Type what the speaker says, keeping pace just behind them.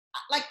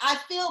like I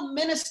feel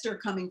minister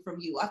coming from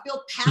you. I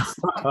feel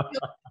pastor. I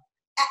feel,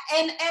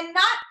 and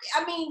not,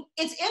 I mean,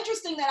 it's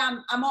interesting that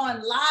I'm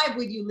on live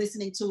with you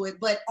listening to it,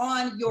 but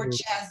on your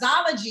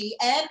Chazology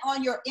and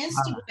on your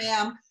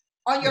Instagram,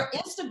 on your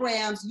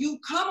Instagrams, you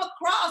come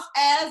across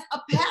as a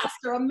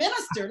pastor, a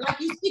minister, like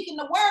you speaking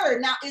the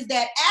word. Now, is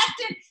that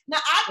acting? Now,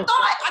 I thought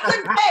I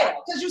couldn't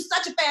tell because you're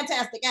such a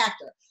fantastic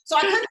actor. So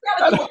I couldn't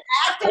tell if you were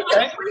acting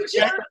like a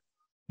preacher.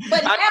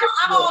 But now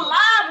I'm on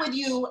live with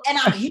you and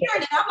I'm hearing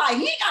it. I'm like,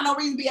 he ain't got no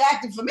reason to be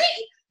acting for me.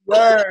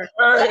 Word.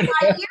 I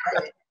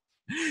hear it.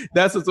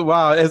 That's what's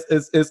wild.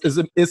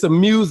 It's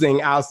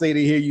amusing, I'll say,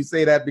 to hear you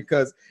say that,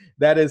 because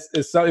that is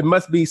so, it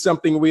must be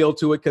something real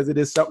to it, because it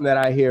is something that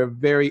I hear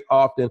very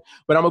often.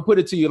 But I'm gonna put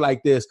it to you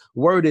like this: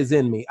 word is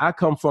in me. I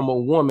come from a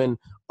woman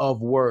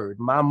of word.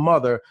 My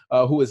mother,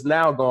 who is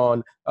now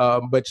gone,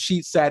 but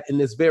she sat in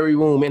this very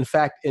room, in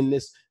fact, in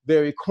this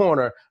very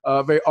corner,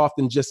 very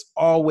often, just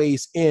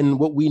always in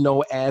what we know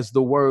as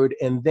the word,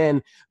 and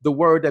then the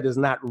word that is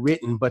not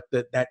written, but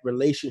that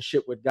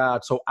relationship with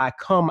God. So I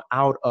come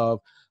out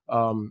of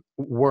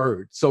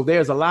word. So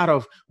there's a lot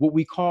of what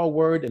we call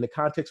word in the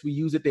context we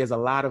use it. There's a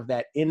lot of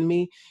that in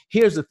me.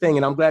 Here's the thing,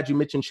 and I'm glad you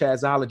mentioned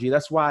Chazology.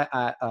 That's why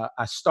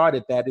I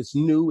started that. It's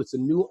new. It's a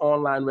new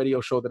online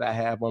radio show that I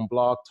have on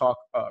Blog Talk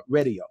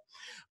Radio.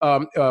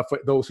 For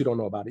those who don't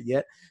know about it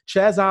yet,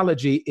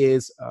 Chazology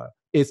is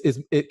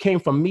it came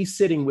from me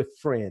sitting with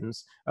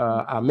friends.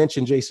 I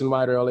mentioned Jason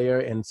White earlier,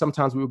 and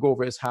sometimes we would go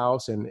over his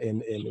house, and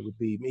it would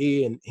be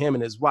me and him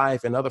and his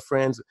wife and other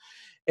friends,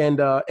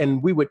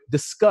 and we would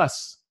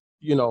discuss,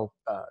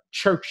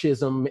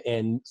 churchism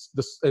and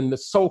the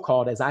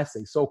so-called, as I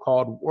say,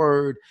 so-called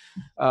word.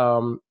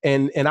 And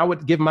I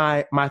would give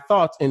my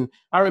thoughts. And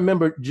I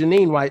remember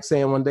Janine White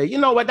saying one day, you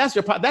know what, that's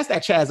that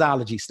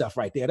Chazology stuff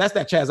right there. That's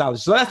that Chazology.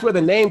 So that's where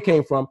the name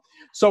came from.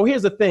 So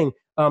here's the thing.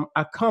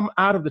 I come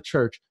out of the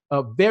church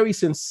very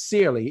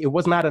sincerely. It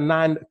was not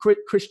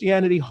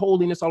Christianity,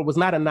 holiness, all was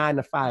not a 9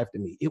 to 5 to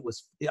me.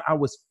 I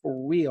was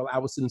for real. I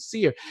was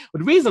sincere. But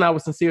the reason I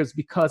was sincere is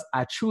because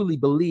I truly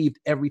believed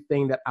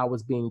everything that I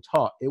was being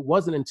taught. It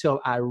wasn't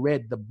until I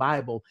read the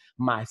Bible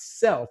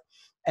myself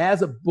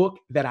as a book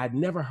that I'd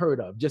never heard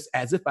of, just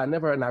as if and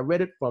I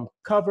read it from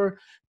cover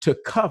to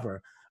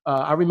cover.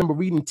 I remember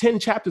reading 10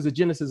 chapters of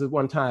Genesis at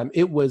one time.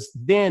 It was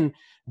then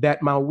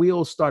that my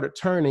wheels started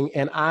turning,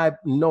 and I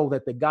know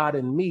that the God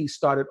in me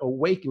started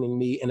awakening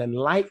me and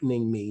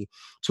enlightening me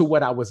to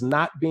what I was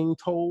not being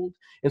told.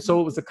 And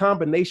so it was a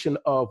combination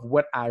of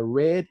what I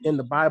read in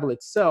the Bible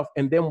itself,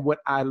 and then what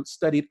I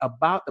studied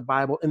about the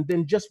Bible, and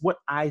then just what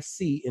I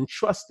see, and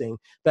trusting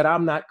that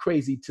I'm not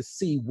crazy to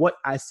see what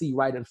I see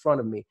right in front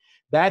of me.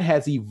 That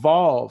has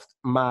evolved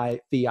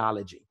my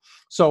theology.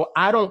 So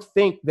I don't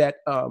think that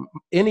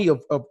any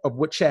of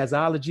what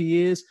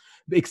Chazology is,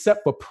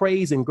 except for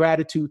praise and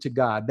gratitude to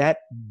God, that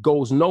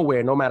goes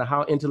nowhere, no matter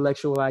how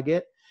intellectual I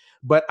get.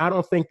 But I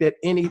don't think that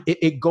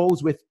it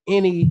goes with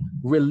any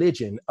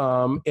religion.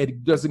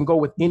 It doesn't go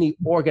with any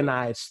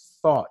organized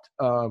thought.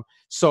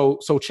 So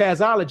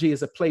Chazology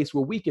is a place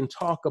where we can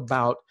talk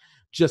about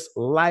just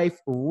life,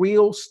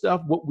 real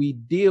stuff, what we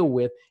deal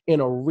with in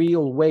a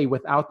real way,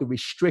 without the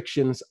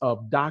restrictions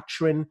of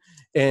doctrine.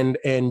 And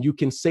you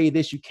can say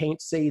this, you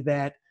can't say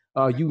that.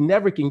 You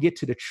never can get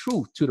to the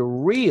truth, to the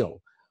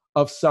real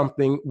of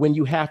something, when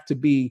you have to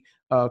be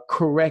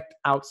correct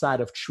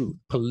outside of truth,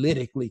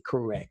 politically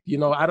correct.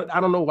 I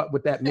don't know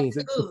what that means.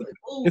 It's either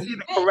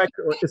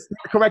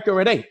correct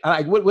or it ain't.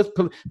 Like what's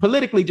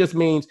politically just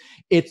means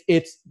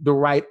it's the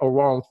right or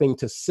wrong thing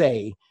to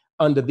say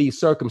under these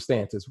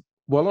circumstances.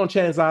 Well, on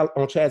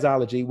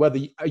Chazology, whether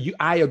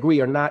I agree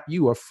or not,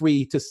 you are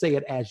free to say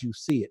it as you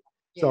see it.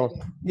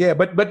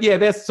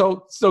 That's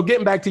so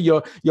getting back to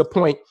your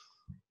point.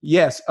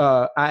 Yes,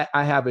 I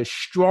have a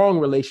strong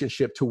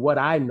relationship to what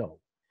I know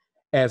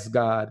as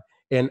God,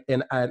 and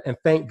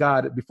thank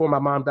God. Before my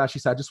mom died, she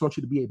said, "I just want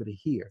you to be able to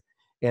hear,"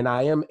 and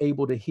I am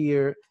able to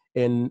hear.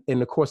 And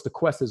of course, the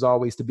quest is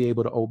always to be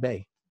able to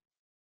obey.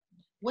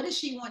 What does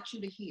she want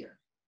you to hear?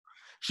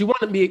 She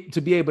wanted me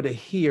to be able to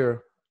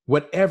hear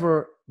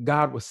whatever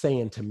God was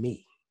saying to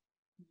me.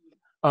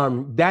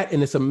 And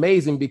it's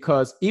amazing,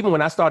 because even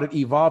when I started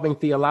evolving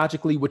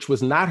theologically, which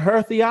was not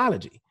her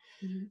theology,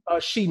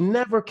 she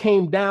never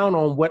came down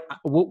on what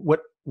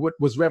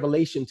was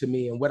revelation to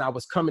me and what I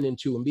was coming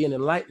into and being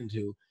enlightened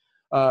to.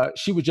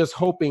 She was just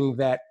hoping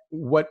that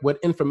what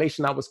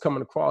information I was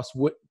coming across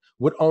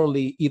would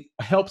only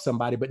help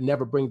somebody, but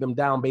never bring them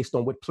down based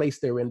on what place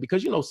they're in.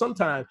 Because,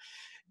 sometimes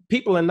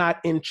people are not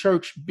in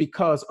church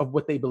because of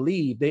what they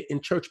believe. They're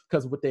in church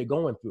because of what they're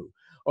going through,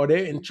 or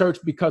they're in church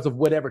because of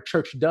whatever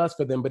church does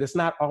for them, but it's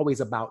not always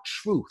about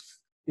truth.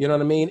 You know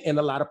what I mean? And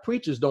a lot of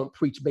preachers don't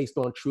preach based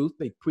on truth.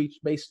 They preach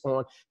based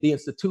on the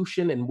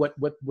institution and what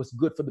was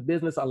good for the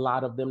business. A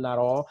lot of them, not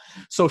all.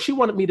 So she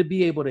wanted me to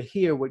be able to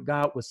hear what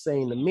God was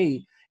saying to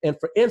me. And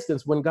for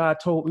instance, when God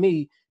told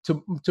me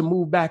to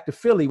move back to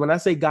Philly, when I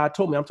say God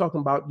told me, I'm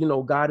talking about,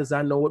 God as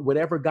I know it,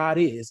 whatever God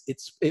is,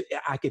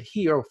 I could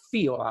hear or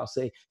feel, I'll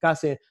say, God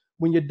saying,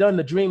 when you're done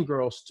the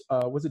Dreamgirls,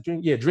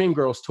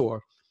 Dreamgirls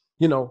tour,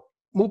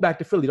 move back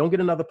to Philly. Don't get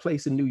another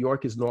place in New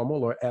York is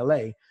normal or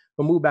LA,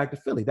 but move back to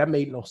Philly. That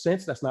made no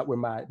sense. That's not where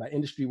my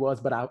industry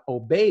was, but I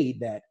obeyed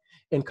that.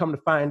 And come to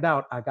find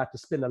out, I got to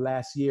spend the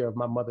last year of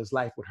my mother's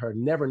life with her,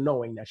 never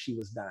knowing that she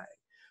was dying.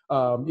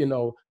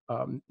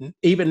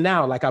 Even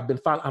now, like I've been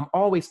following, I'm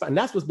always finding,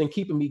 that's what's been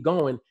keeping me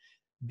going,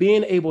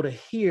 being able to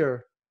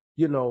hear,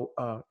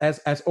 as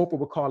Oprah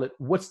would call it,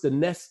 what's the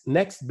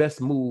next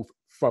best move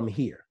from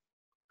here?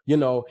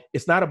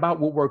 It's not about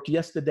what worked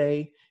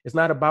yesterday. It's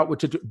not about what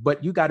to do,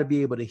 but you got to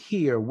be able to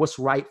hear what's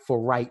right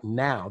for right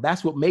now.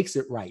 That's what makes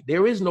it right.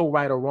 There is no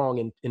right or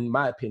wrong, in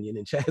my opinion,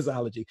 in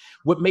Chazology.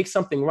 What makes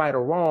something right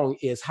or wrong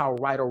is how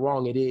right or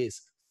wrong it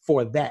is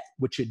for that,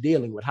 what you're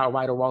dealing with, how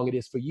right or wrong it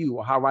is for you,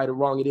 or how right or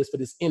wrong it is for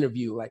this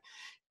interview. Like,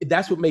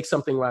 that's what makes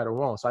something right or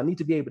wrong. So I need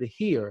to be able to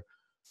hear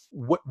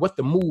what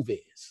the move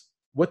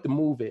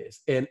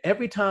is, And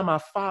every time I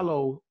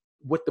follow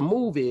what the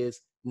move is,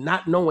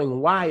 not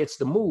knowing why it's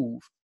the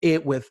move,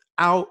 it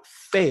without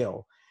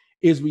fail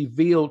is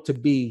revealed to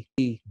be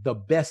the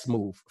best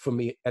move for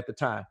me at the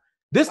time.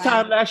 This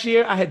time last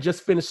year, I had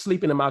just finished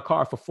sleeping in my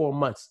car for 4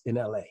 months in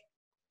LA.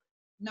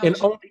 And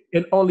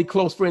only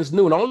close friends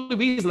knew. And the only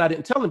reason I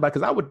didn't tell anybody,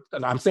 because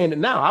I'm saying it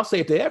now, I'll say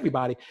it to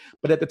everybody.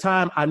 But at the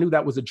time, I knew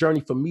that was a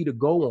journey for me to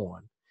go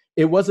on.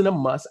 It wasn't a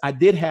must. I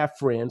did have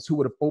friends who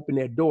would have opened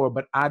their door,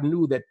 but I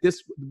knew that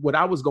what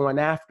I was going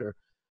after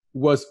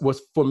was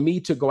for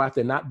me to go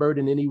after, not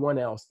burden anyone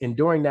else. And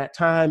during that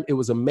time, it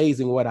was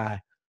amazing what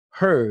I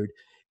heard.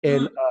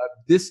 And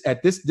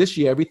this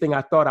year, everything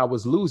I thought I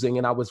was losing,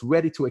 and I was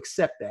ready to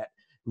accept that.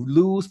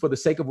 Lose for the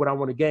sake of what I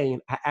want to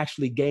gain, I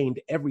actually gained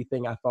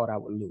everything I thought I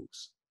would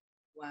lose.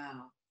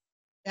 Wow.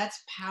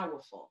 That's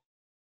powerful.